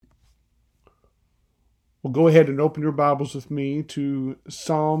Well, go ahead and open your Bibles with me to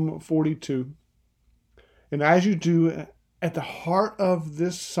Psalm 42. And as you do, at the heart of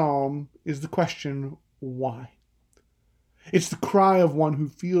this psalm is the question, why? It's the cry of one who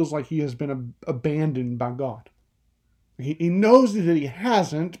feels like he has been abandoned by God. He knows that he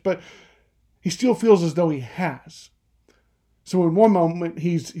hasn't, but he still feels as though he has. So in one moment,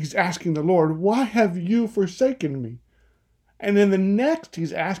 he's asking the Lord, why have you forsaken me? And then the next,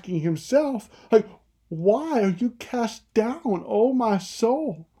 he's asking himself, why are you cast down, O my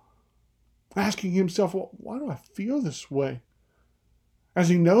soul? Asking himself, well, why do I feel this way? As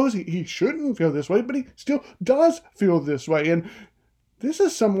he knows he shouldn't feel this way, but he still does feel this way. And this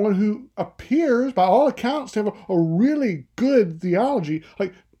is someone who appears, by all accounts, to have a really good theology,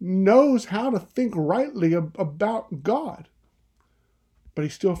 knows how to think rightly about God. But he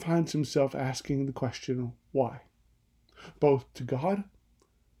still finds himself asking the question, why? Both to God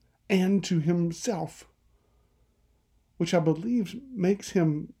and to himself, which I believe makes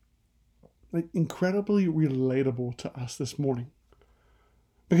him incredibly relatable to us this morning.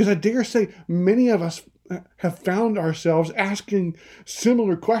 Because I dare say many of us have found ourselves asking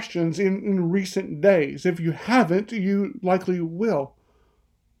similar questions in recent days. If you haven't, you likely will.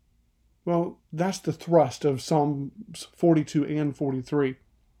 Well, that's the thrust of Psalms 42 and 43.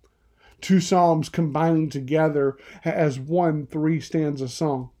 Two psalms combining together as one 3-stanza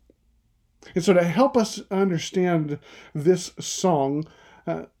song. And so to help us understand this song,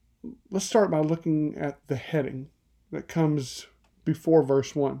 let's start by looking at the heading that comes before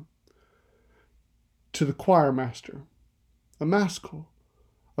verse 1. To the choir master, a maskil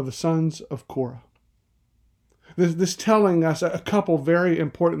of the sons of Korah. This telling us a couple very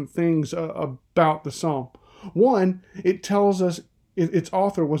important things about the psalm. One, it tells us its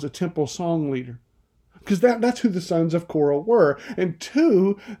author was a temple song leader, because that's who the sons of Korah were. And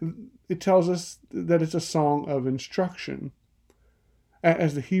two, it tells us that it's a song of instruction.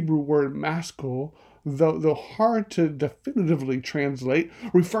 As the Hebrew word maskil, though hard to definitively translate,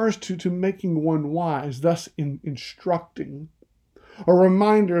 refers to making one wise, thus instructing. A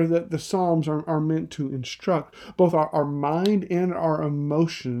reminder that the Psalms are meant to instruct both our mind and our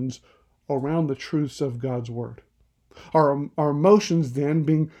emotions around the truths of God's Word. Our emotions then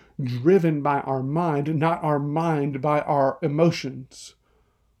being driven by our mind, not our mind by our emotions.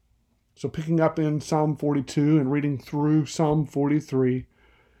 So picking up in Psalm 42 and reading through Psalm 43,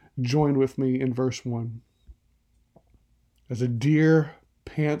 join with me in verse 1. As a deer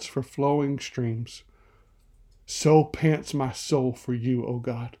pants for flowing streams, so pants my soul for you, O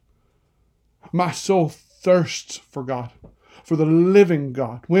God. My soul thirsts for God, for the living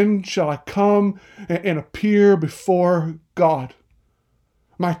God. When shall I come and appear before God?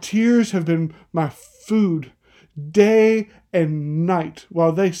 My tears have been my food day and night,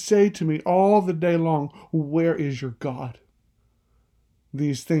 while they say to me all the day long, where is your God?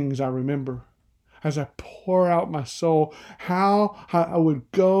 These things I remember as I pour out my soul, how I would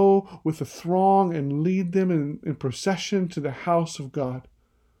go with the throng and lead them in procession to the house of God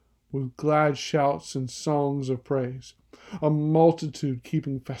with glad shouts and songs of praise, a multitude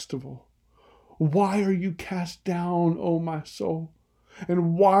keeping festival. Why are you cast down, O my soul?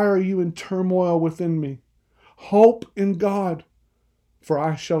 And why are you in turmoil within me? Hope in God, for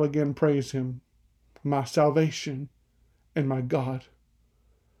I shall again praise him, my salvation and my God.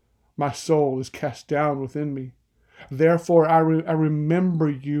 My soul is cast down within me. Therefore I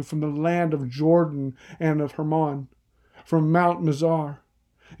remember you from the land of Jordan and of Hermon, from Mount Mizar.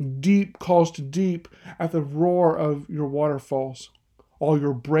 Deep calls to deep at the roar of your waterfalls. All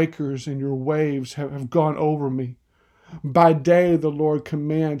your breakers and your waves have gone over me. By day the Lord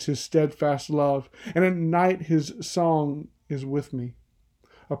commands his steadfast love, and at night his song is with me,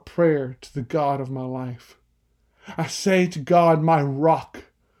 a prayer to the God of my life. I say to God, my rock,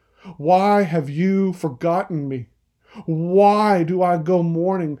 why have you forgotten me? Why do I go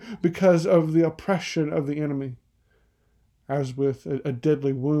mourning because of the oppression of the enemy? As with a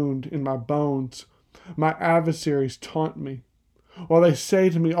deadly wound in my bones, my adversaries taunt me, while they say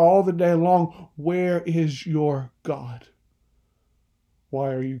to me all the day long, where is your God?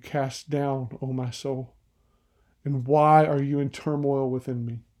 Why are you cast down, O my soul? And why are you in turmoil within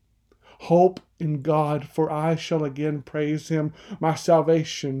me? Hope in God, for I shall again praise him, my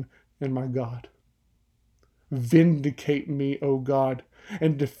salvation and my God. Vindicate me, O God,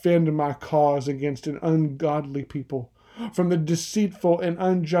 and defend my cause against an ungodly people. From the deceitful and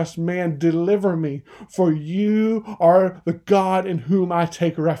unjust man, deliver me, for you are the God in whom I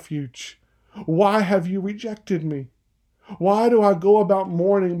take refuge. Why have you rejected me? Why do I go about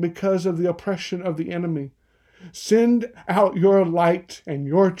mourning because of the oppression of the enemy? Send out your light and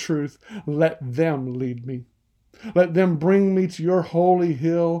your truth. Let them lead me. Let them bring me to your holy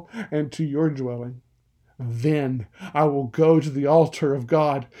hill and to your dwelling. Then I will go to the altar of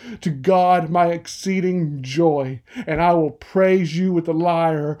God, to God my exceeding joy, and I will praise you with the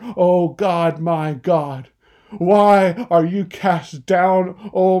lyre, O God, my God. Why are you cast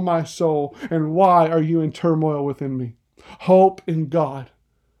down, O my soul, and why are you in turmoil within me? Hope in God,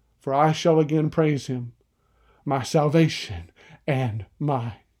 for I shall again praise him, my salvation and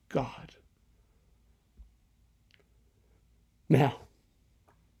my God. Now,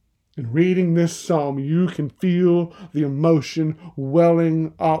 in reading this psalm, you can feel the emotion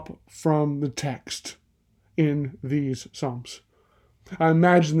welling up from the text in these psalms. I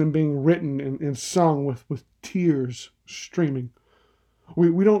imagine them being written and sung with tears streaming.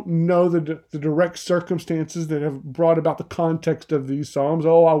 We don't know the direct circumstances that have brought about the context of these psalms.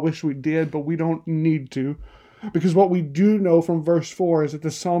 Oh, I wish we did, but we don't need to. Because what we do know from verse 4 is that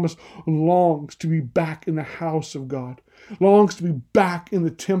the psalmist longs to be back in the house of God, longs to be back in the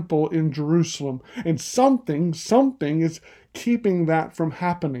temple in Jerusalem. And something is keeping that from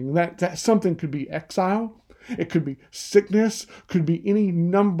happening. That something could be exile. It could be sickness, could be any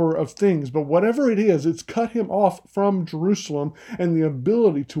number of things. But whatever it is, it's cut him off from Jerusalem and the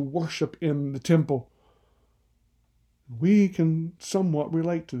ability to worship in the temple. We can somewhat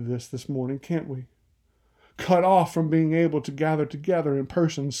relate to this morning, can't we? Cut off from being able to gather together in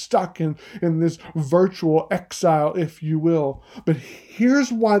person, stuck in this virtual exile, if you will. But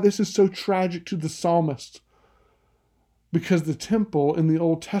here's why this is so tragic to the psalmist. Because the temple in the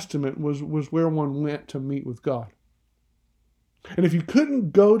Old Testament was where one went to meet with God. And if you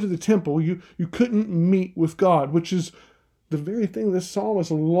couldn't go to the temple, you couldn't meet with God, which is the very thing this psalmist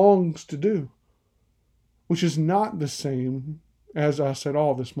longs to do, which is not the same as us at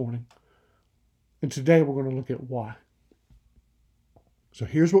all this morning. And today we're going to look at why. So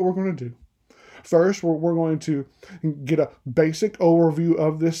here's what we're going to do. First, we're going to get a basic overview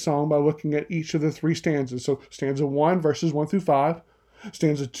of this psalm by looking at each of the three stanzas. So stanza 1, verses 1 through 5,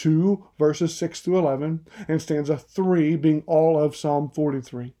 stanza 2, verses 6 through 11, and stanza 3 being all of Psalm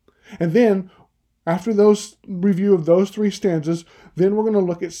 43. And then, after those review of those three stanzas, then we're going to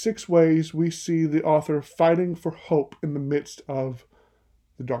look at 6 ways we see the author fighting for hope in the midst of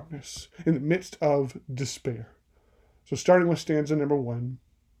the darkness, in the midst of despair. So starting with stanza number 1,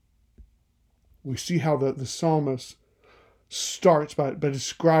 we see how the psalmist starts by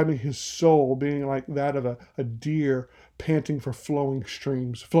describing his soul being like that of a deer panting for flowing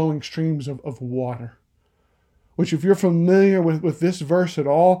streams of water. Which, if you're familiar with this verse at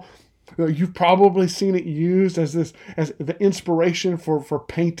all, you've probably seen it used as the inspiration for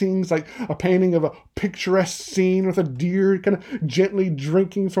paintings, like a painting of a picturesque scene with a deer kind of gently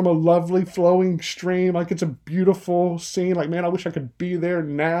drinking from a lovely flowing stream. Like, it's a beautiful scene. Like, man, I wish I could be there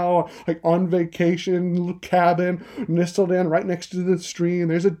now, like on vacation, little cabin, nestled in right next to the stream.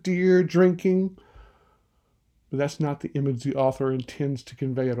 There's a deer drinking. But that's not the image the author intends to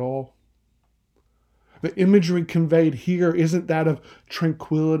convey at all. The imagery conveyed here isn't that of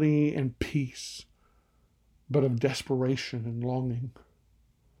tranquility and peace, but of desperation and longing.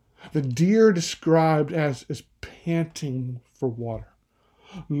 The deer described as panting for water,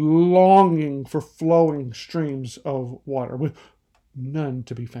 longing for flowing streams of water, with none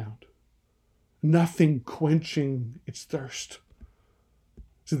to be found, nothing quenching its thirst.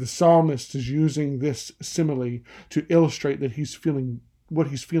 So the psalmist is using this simile to illustrate that he's feeling what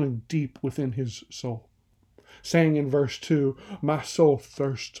he's feeling deep within his soul. Saying in verse 2, my soul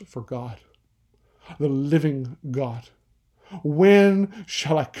thirsts for God, the living God. When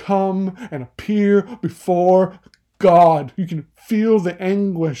shall I come and appear before God? You can feel the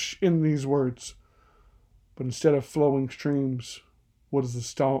anguish in these words. But instead of flowing streams, what does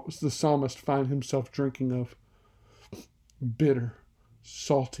the psalmist find himself drinking of? Bitter,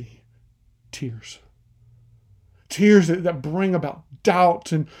 salty tears. Tears that bring about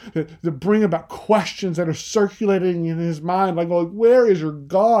doubt and that bring about questions that are circulating in his mind. Like, where is your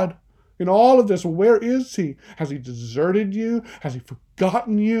God in all of this? Where is he? Has he deserted you? Has he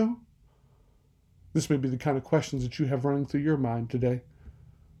forgotten you? This may be the kind of questions that you have running through your mind today.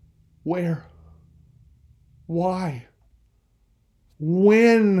 Where? Why?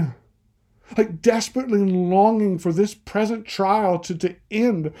 When? Like, desperately longing for this present trial to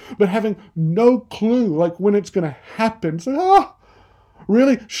end, but having no clue, like, when it's going to happen. So,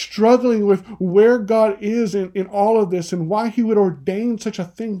 really struggling with where God is in all of this and why he would ordain such a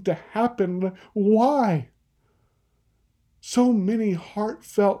thing to happen. Why? So many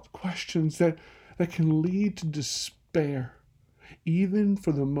heartfelt questions that can lead to despair, even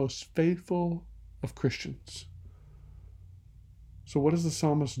for the most faithful of Christians. So what does the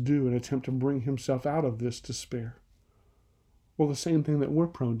psalmist do in an attempt to bring himself out of this despair? Well, the same thing that we're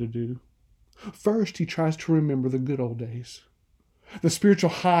prone to do. First, he tries to remember the good old days, the spiritual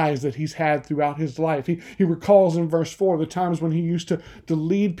highs that he's had throughout his life. He recalls in verse 4 the times when he used to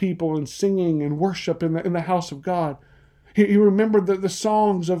lead people in singing and worship in the house of God. He remembered the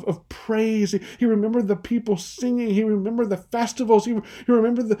songs of praise. He remembered the people singing. He remembered the festivals. He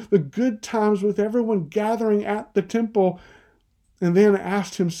remembered the good times with everyone gathering at the temple. And then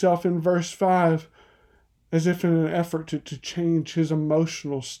asked himself in verse 5, as if in an effort to change his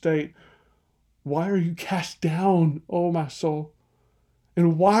emotional state, why are you cast down, O my soul?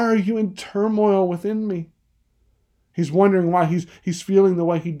 And why are you in turmoil within me? He's wondering why he's feeling the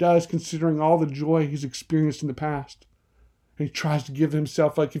way he does, considering all the joy he's experienced in the past. And he tries to give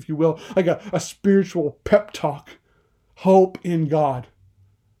himself, like, if you will, like a spiritual pep talk. Hope in God,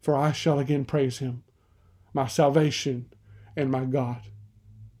 for I shall again praise him, my salvation and my God.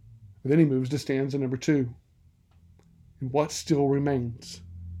 And then he moves to stanza number 2. And what still remains?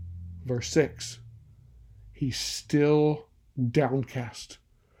 Verse 6. He's still downcast.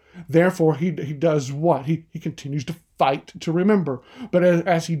 Therefore, he does what? He continues to fight to remember. But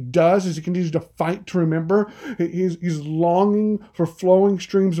as he continues to fight to remember, he's longing for flowing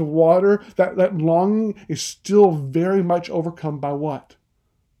streams of water. That longing is still very much overcome by what?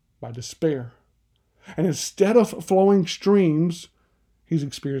 By despair. And instead of flowing streams, he's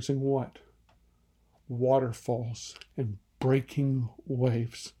experiencing what? Waterfalls and breaking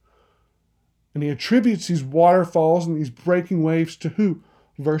waves. And he attributes these waterfalls and these breaking waves to who?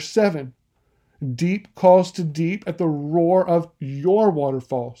 Verse 7. Deep calls to deep at the roar of your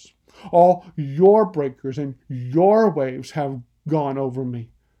waterfalls. All your breakers and your waves have gone over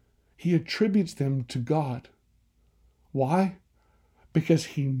me. He attributes them to God. Why? Because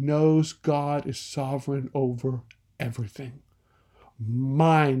he knows God is sovereign over everything.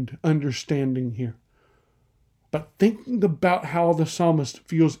 Mind understanding here. But thinking about how the psalmist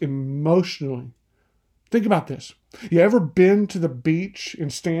feels emotionally. Think about this. You ever been to the beach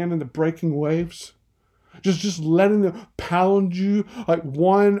and stand in the breaking waves? Just letting them pound you like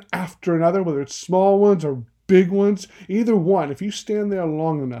one after another, whether it's small ones or big ones. Either one, if you stand there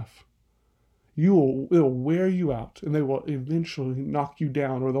long enough, it'll wear you out, and they will eventually knock you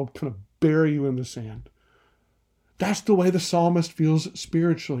down, or they'll kind of bury you in the sand. That's the way the psalmist feels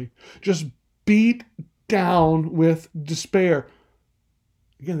spiritually. Just beat down with despair.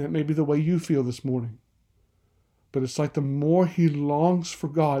 Again, that may be the way you feel this morning. But it's like the more he longs for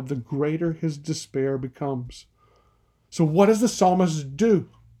God, the greater his despair becomes. So what does the psalmist do?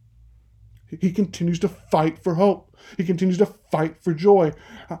 He continues to fight for hope. He continues to fight for joy.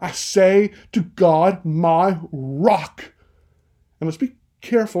 I say to God, my rock. And let's be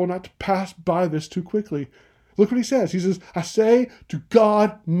careful not to pass by this too quickly. Look what he says. He says, I say to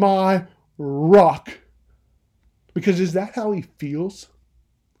God, my rock. Because is that how he feels?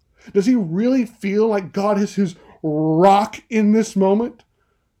 Does he really feel like God is his rock in this moment?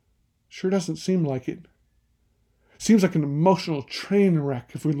 Sure doesn't seem like it. Seems like an emotional train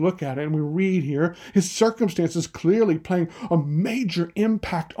wreck if we look at it and we read here. His circumstances clearly playing a major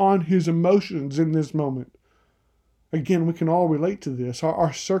impact on his emotions in this moment. Again, we can all relate to this.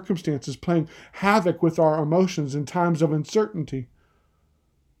 Our circumstances playing havoc with our emotions in times of uncertainty.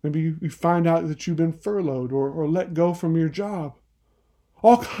 Maybe you find out that you've been furloughed or let go from your job.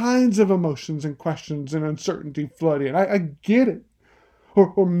 All kinds of emotions and questions and uncertainty flood in. I get it.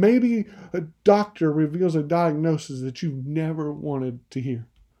 Or maybe a doctor reveals a diagnosis that you've never wanted to hear.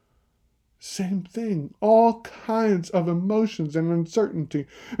 Same thing. All kinds of emotions and uncertainty.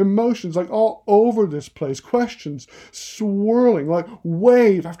 Emotions like all over this place. Questions swirling like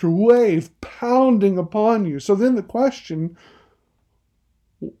wave after wave pounding upon you. So then the question,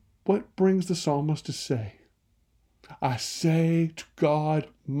 what brings the psalmist to say, I say to God,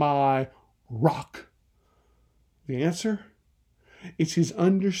 my rock? The answer? It's his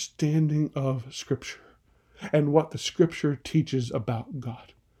understanding of Scripture and what the Scripture teaches about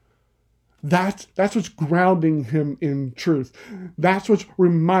God. That's what's grounding him in truth. That's what's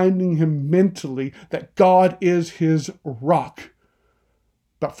reminding him mentally that God is his rock.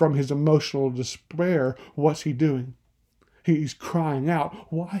 But from his emotional despair, what's he doing? He's crying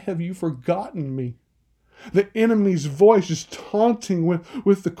out, why have you forgotten me? The enemy's voice is taunting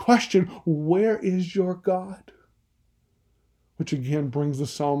with the question, where is your God? Which again brings the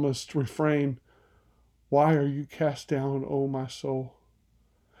psalmist's refrain, why are you cast down, O my soul?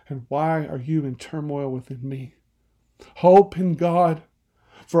 And why are you in turmoil within me? Hope in God,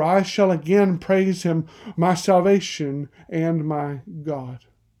 for I shall again praise him, my salvation and my God.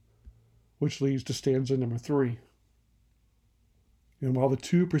 Which leads to stanza number 3. And while the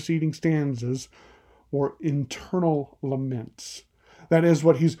two preceding stanzas were internal laments, that is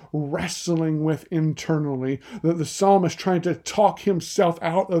what he's wrestling with internally, the psalmist trying to talk himself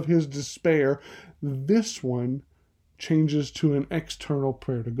out of his despair, this one changes to an external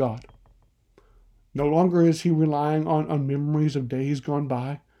prayer to God. No longer is he relying on memories of days gone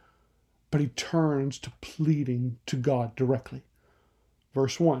by, but he turns to pleading to God directly.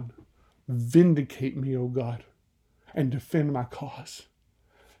 Verse 1, vindicate me, O God, and defend my cause.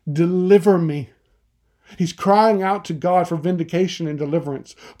 Deliver me. He's crying out to God for vindication and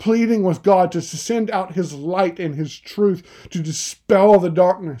deliverance, pleading with God to send out his light and his truth to dispel the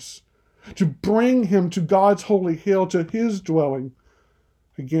darkness, to bring him to God's holy hill, to his dwelling,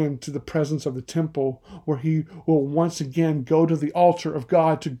 again to the presence of the temple, where he will once again go to the altar of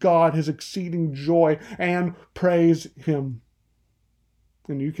God, to God, his exceeding joy, and praise him.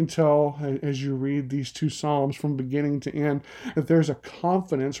 And you can tell as you read these two psalms from beginning to end that there's a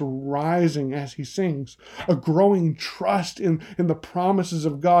confidence rising as he sings, a growing trust in the promises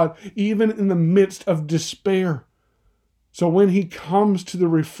of God, even in the midst of despair. So when he comes to the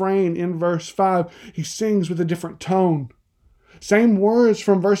refrain in verse 5, he sings with a different tone. Same words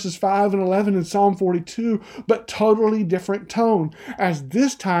from verses 5 and 11 in Psalm 42, but totally different tone. As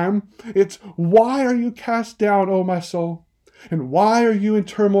this time, it's, why are you cast down, O my soul? And why are you in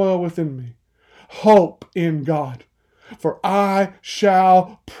turmoil within me? Hope in God, for I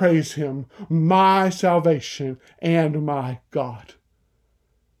shall praise him, my salvation and my God.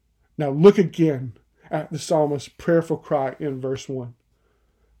 Now look again at the psalmist's prayerful cry in verse 1.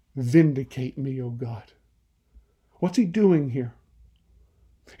 Vindicate me, O God. What's he doing here?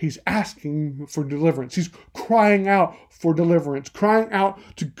 He's asking for deliverance. He's crying out for deliverance, crying out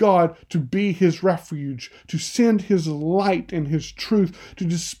to God to be his refuge, to send his light and his truth, to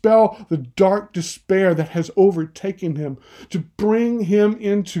dispel the dark despair that has overtaken him, to bring him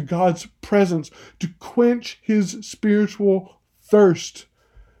into God's presence, to quench his spiritual thirst.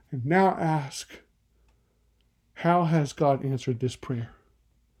 And now ask, how has God answered this prayer?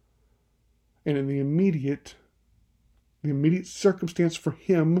 And in the immediate circumstance for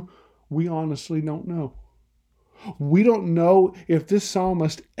him, we honestly don't know. We don't know if this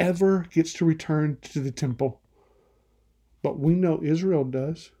psalmist ever gets to return to the temple. But we know Israel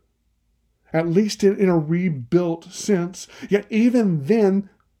does. At least in a rebuilt sense. Yet even then,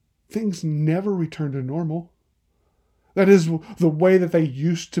 things never return to normal. That is the way that they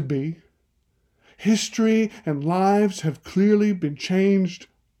used to be. History and lives have clearly been changed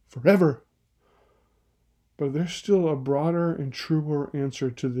forever. But there's still a broader and truer answer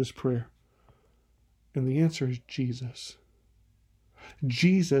to this prayer. And the answer is Jesus.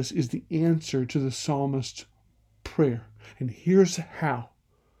 Jesus is the answer to the psalmist's prayer. And here's how.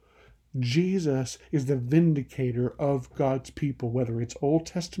 Jesus is the vindicator of God's people, whether it's Old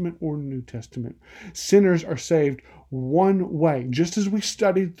Testament or New Testament. Sinners are saved one way, just as we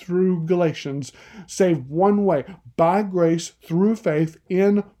studied through Galatians, saved one way, by grace through faith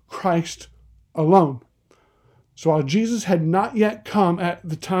in Christ alone. So while Jesus had not yet come at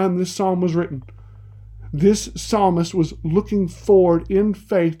the time this psalm was written, this psalmist was looking forward in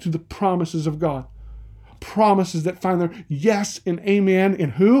faith to the promises of God. Promises that find their yes and amen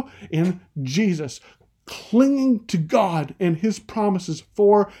in who? In Jesus. Clinging to God and his promises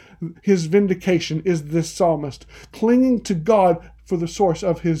for his vindication is this psalmist. Clinging to God for the source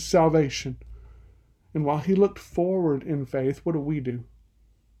of his salvation. And while he looked forward in faith, what do?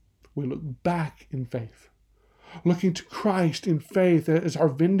 We look back in faith. Looking to Christ in faith as our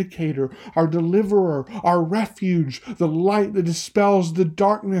vindicator, our deliverer, our refuge, the light that dispels the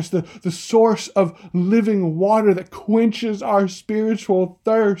darkness, the source of living water that quenches our spiritual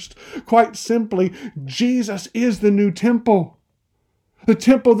thirst. Quite simply, Jesus is the new temple. The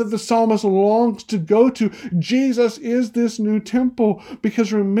temple that the psalmist longs to go to. Jesus is this new temple.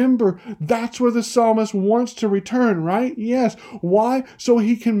 Because remember, that's where the psalmist wants to return, right? Yes. Why? So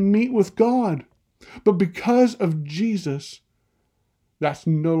he can meet with God. But because of Jesus, that's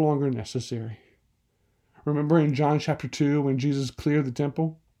no longer necessary. Remember in John chapter 2 when Jesus cleared the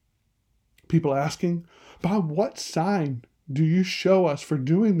temple? People asking, by what sign do you show us for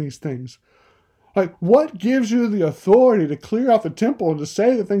doing these things? Like, what gives you the authority to clear out the temple and to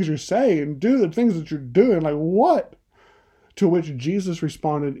say the things you're saying and do the things that you're doing? Like, what? To which Jesus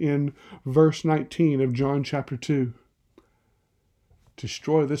responded in verse 19 of John chapter 2.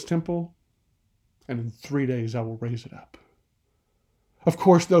 Destroy this temple, and in 3 days I will raise it up. Of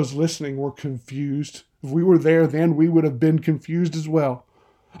course, those listening were confused. If we were there then, we would have been confused as well.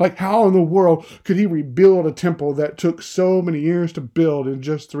 Like, how in the world could he rebuild a temple that took so many years to build in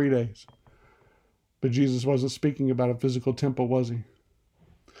just 3 days? But Jesus wasn't speaking about a physical temple, was he?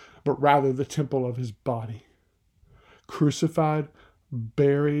 But rather the temple of his body, crucified,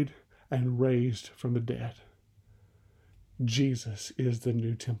 buried, and raised from the dead. Jesus is the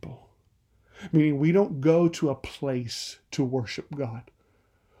new temple. Meaning we don't go to a place to worship God.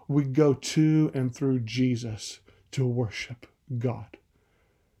 We go to and through Jesus to worship God.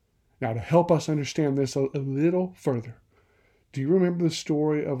 Now, to help us understand this a little further, do you remember the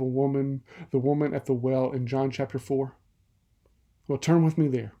story of the woman at the well in John chapter 4? Well, turn with me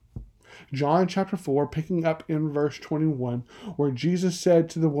there. John chapter 4, picking up in verse 21, where Jesus said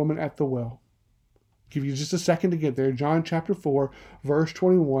to the woman at the well, give you just a second to get there. John chapter 4, verse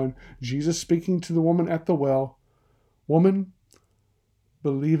 21, Jesus speaking to the woman at the well, "Woman,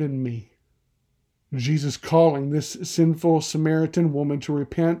 believe in me." Jesus calling this sinful Samaritan woman to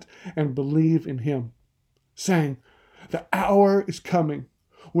repent and believe in him, saying, "The hour is coming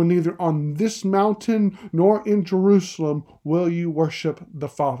when neither on this mountain nor in Jerusalem will you worship the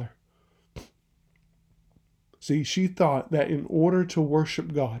Father." See, she thought that in order to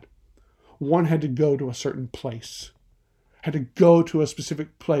worship God, one had to go to a certain place, had to go to a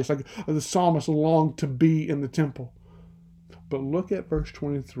specific place, like the psalmist longed to be in the temple. But look at verse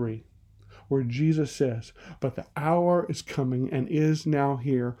 23, where Jesus says, "But the hour is coming and is now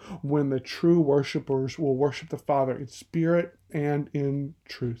here when the true worshipers will worship the Father in spirit and in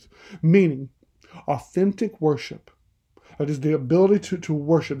truth." Meaning, authentic worship, that is the ability to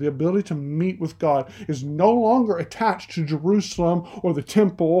worship, the ability to meet with God, is no longer attached to Jerusalem or the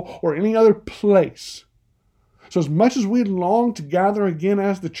temple or any other place. So as much as we long to gather again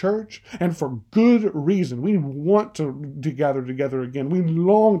as the church, and for good reason, we want to gather together again. We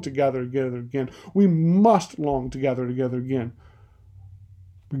long to gather together again. We must long to gather together again.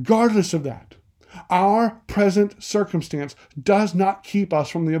 Regardless of that, our present circumstance does not keep us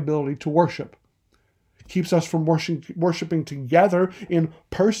from the ability to worship. Keeps us from worshiping together in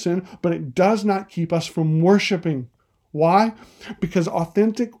person, but it does not keep us from worshiping. Why? Because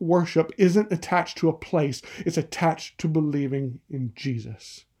authentic worship isn't attached to a place. It's attached to believing in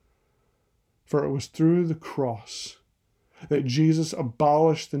Jesus. For it was through the cross that Jesus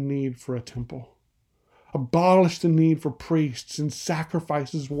abolished the need for a temple, abolished the need for priests and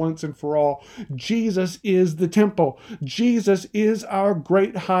sacrifices once and for all. Jesus is the temple. Jesus is our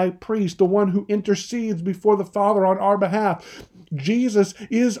great high priest, the one who intercedes before the Father on our behalf. Jesus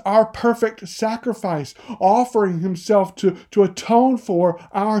is our perfect sacrifice, offering himself to atone for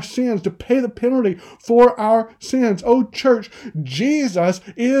our sins, to pay the penalty for our sins. Oh, church, Jesus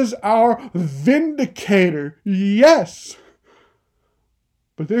is our vindicator. Yes!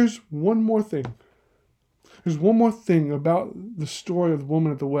 But there's one more thing. There's one more thing about the story of the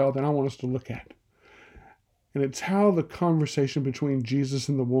woman at the well that I want us to look at. And it's how the conversation between Jesus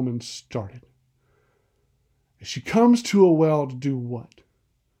and the woman started. She comes to a well to do what?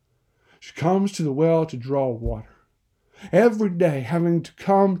 She comes to the well to draw water. Every day having to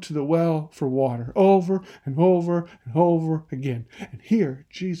come to the well for water over and over and over again. And here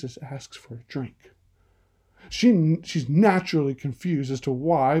Jesus asks for a drink. She's naturally confused as to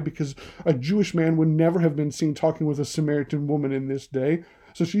why, because a Jewish man would never have been seen talking with a Samaritan woman in this day.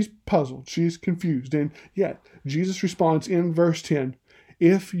 So she's puzzled, she's confused. And yet, Jesus responds in verse 10,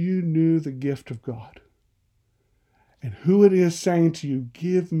 "If you knew the gift of God, and who it is saying to you,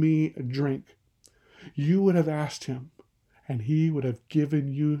 'Give me a drink,' you would have asked him, and he would have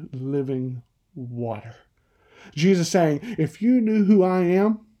given you living water." Jesus saying, if you knew who I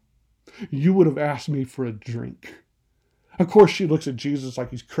am, you would have asked me for a drink. Of course, she looks at Jesus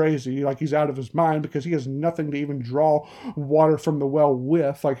like he's crazy, like he's out of his mind, because he has nothing to even draw water from the well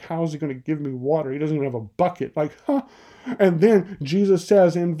with. Like, how is he going to give me water? He doesn't even have a bucket. Like, huh? And then Jesus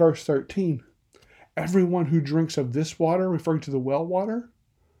says in verse 13, "Everyone who drinks of this water," referring to the well water,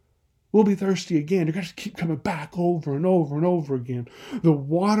 "will be thirsty again." You're going to keep coming back over and over and over again. The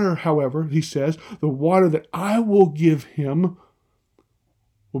water, however, he says, the water that I will give him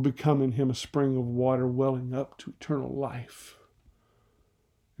will become in him a spring of water welling up to eternal life.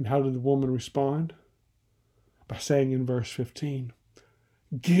 And how did the woman respond? By saying in verse 15,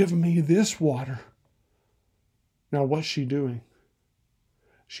 "Give me this water." Now what's she doing?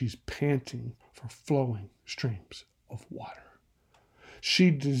 She's panting for flowing streams of water.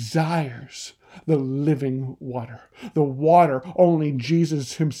 She desires the living water, the water only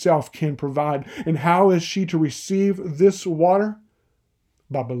Jesus himself can provide. And how is she to receive this water?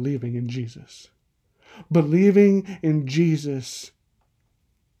 By believing in Jesus. Believing in Jesus,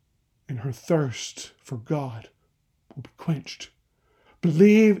 and her thirst for God will be quenched.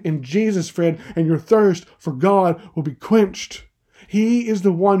 Believe in Jesus, friend, and your thirst for God will be quenched. He is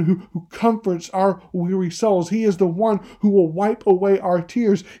the one who comforts our weary souls. He is the one who will wipe away our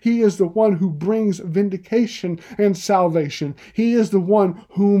tears. He is the one who brings vindication and salvation. He is the one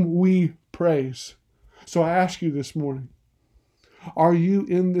whom we praise. So I ask you this morning, are you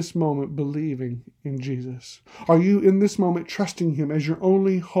in this moment believing in Jesus? Are you in this moment trusting him as your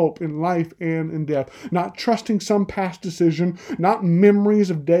only hope in life and in death? Not trusting some past decision, not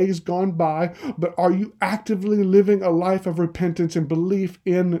memories of days gone by, but are you actively living a life of repentance and belief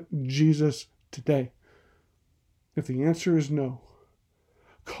in Jesus today? If the answer is no,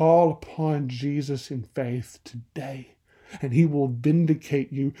 call upon Jesus in faith today, and he will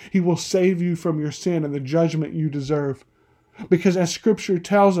vindicate you. He will save you from your sin and the judgment you deserve. Because as Scripture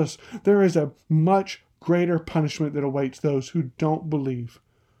tells us, there is a much greater punishment that awaits those who don't believe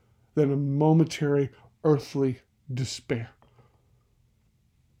than a momentary earthly despair.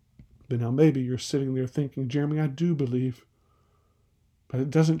 But now maybe you're sitting there thinking, Jeremy, I do believe, but it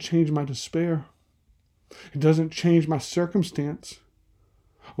doesn't change my despair. It doesn't change my circumstance.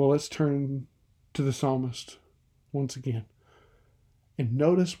 Well, let's turn to the psalmist once again. And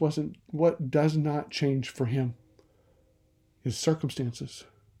notice what does not change for him. His circumstances.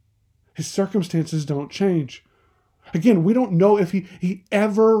 His circumstances don't change. Again, we don't know if he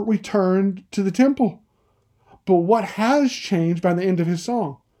ever returned to the temple. But what has changed by the end of his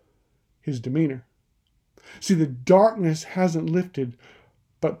song? His demeanor. See, the darkness hasn't lifted,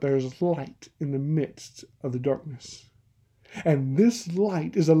 but there's light in the midst of the darkness. And this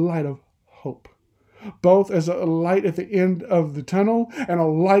light is a light of hope, both as a light at the end of the tunnel and a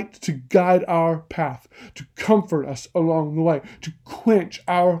light to guide our path, to comfort us along the way, to quench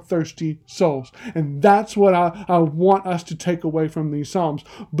our thirsty souls. And that's what I want us to take away from these Psalms.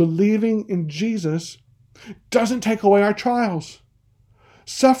 Believing in Jesus doesn't take away our trials.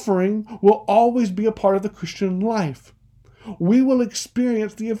 Suffering will always be a part of the Christian life. We will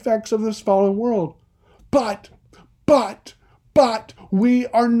experience the effects of this fallen world. But we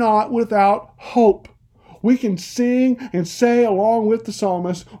are not without hope. We can sing and say along with the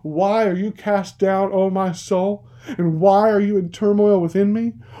psalmist, why are you cast down, O my soul? And why are you in turmoil within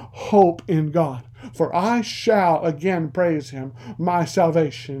me? Hope in God. For I shall again praise him, my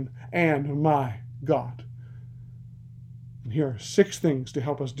salvation and my God. And here are 6 things to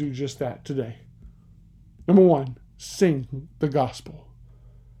help us do just that today. Number 1, sing the gospel.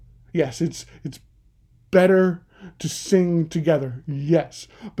 Yes, it's better to sing together, yes,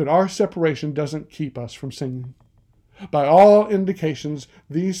 but our separation doesn't keep us from singing. By all indications,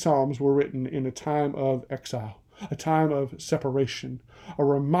 these psalms were written in a time of exile, a time of separation, a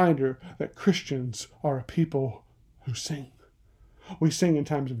reminder that Christians are a people who sing. We sing in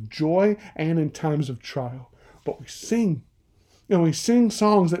times of joy and in times of trial, but we sing. And we sing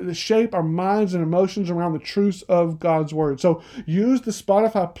songs that shape our minds and emotions around the truths of God's Word. So use the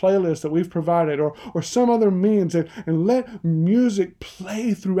Spotify playlist that we've provided or some other means and let music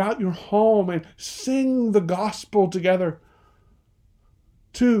play throughout your home and sing the gospel together.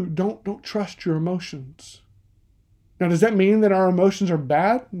 2, don't trust your emotions. Now, does that mean that our emotions are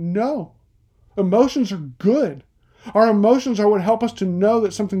bad? No. Emotions are good. Our emotions are what help us to know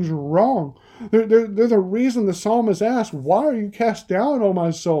that something's wrong. They're the reason the psalmist asks, why are you cast down, O my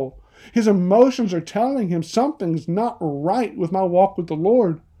soul? His emotions are telling him something's not right with my walk with the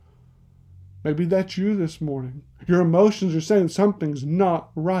Lord. Maybe that's you this morning. Your emotions are saying something's not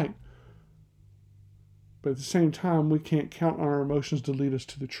right. But at the same time, we can't count on our emotions to lead us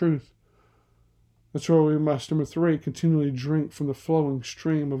to the truth. That's where we must, number 3, continually drink from the flowing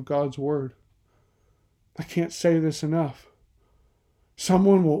stream of God's Word. I can't say this enough.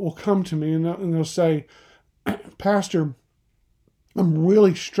 Someone will come to me and they'll say, Pastor, I'm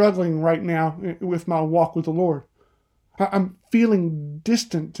really struggling right now with my walk with the Lord. I'm feeling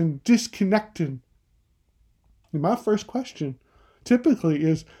distant and disconnected. And my first question typically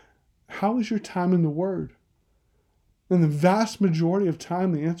is, how is your time in the Word? And the vast majority of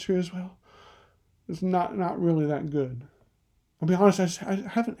time, the answer is, well, it's not really that good. I'll be honest, I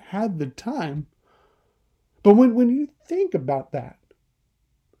haven't had the time. But when you think about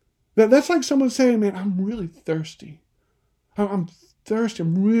that's like someone saying, man, I'm really thirsty. I'm thirsty.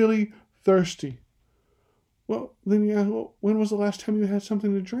 I'm really thirsty. Well, then you ask, well, when was the last time you had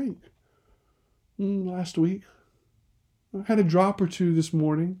something to drink? Last week. I had a drop or 2 this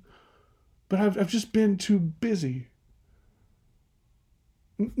morning, but I've just been too busy.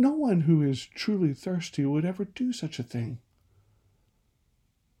 No one who is truly thirsty would ever do such a thing.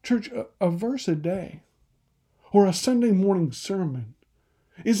 Church, a verse a day or a Sunday morning sermon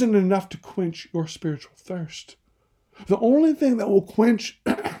isn't enough to quench your spiritual thirst. The only thing that will quench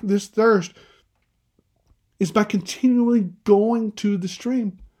this thirst is by continually going to the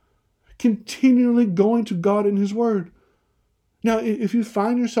stream, continually going to God and His Word. Now, if you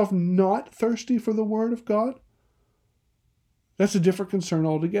find yourself not thirsty for the Word of God, that's a different concern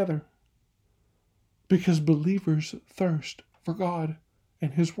altogether. Because believers thirst for God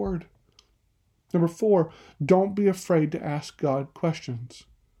and His Word. Number 4, don't be afraid to ask God questions.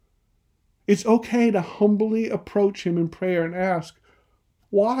 It's okay to humbly approach Him in prayer and ask,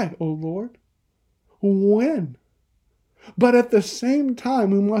 why, O Lord? When? But at the same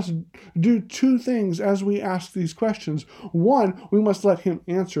time, we must do 2 things as we ask these questions. 1, we must let Him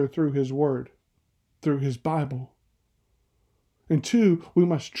answer through His Word, through His Bible. And 2, we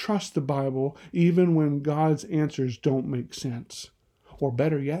must trust the Bible even when God's answers don't make sense. Or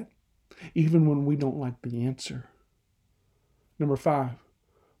better yet, even when we don't like the answer. Number 5,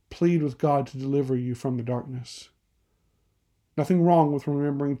 plead with God to deliver you from the darkness. Nothing wrong with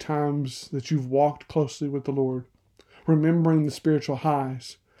remembering times that you've walked closely with the Lord, remembering the spiritual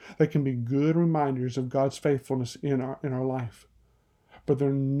highs. They can be good reminders of God's faithfulness in our life. But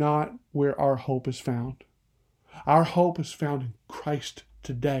they're not where our hope is found. Our hope is found in Christ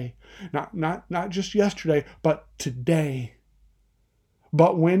today. Not just yesterday, but today.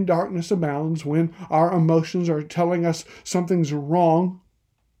 But when darkness abounds, when our emotions are telling us something's wrong,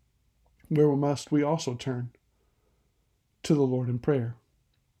 where must we also turn? To the Lord in prayer.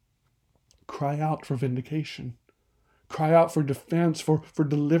 Cry out for vindication. Cry out for defense, for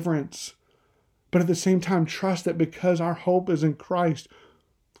deliverance. But at the same time, trust that because our hope is in Christ,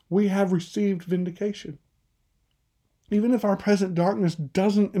 we have received vindication. Even if our present darkness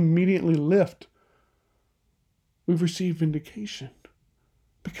doesn't immediately lift, we've received vindication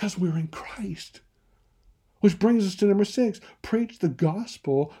because we're in Christ. Which brings us to number 6. Preach the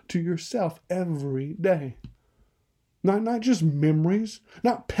gospel to yourself every day. Not just memories,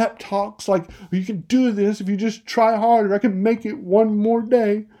 not pep talks like, you can do this if you just try harder, I can make it one more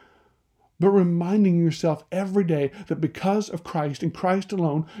day. But reminding yourself every day that because of Christ and Christ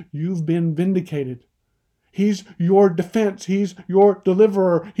alone, you've been vindicated. He's your defense. He's your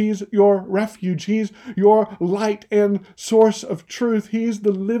deliverer. He's your refuge. He's your light and source of truth. He's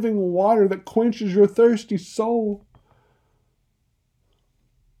the living water that quenches your thirsty soul.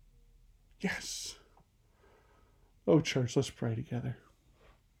 Yes. Oh, church, let's pray together.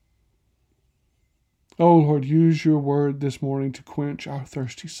 Oh, Lord, use your word this morning to quench our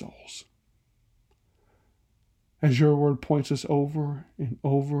thirsty souls. As your word points us over and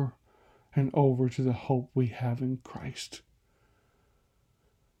over and over to the hope we have in Christ.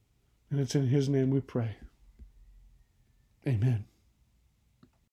 And it's in His name we pray. Amen.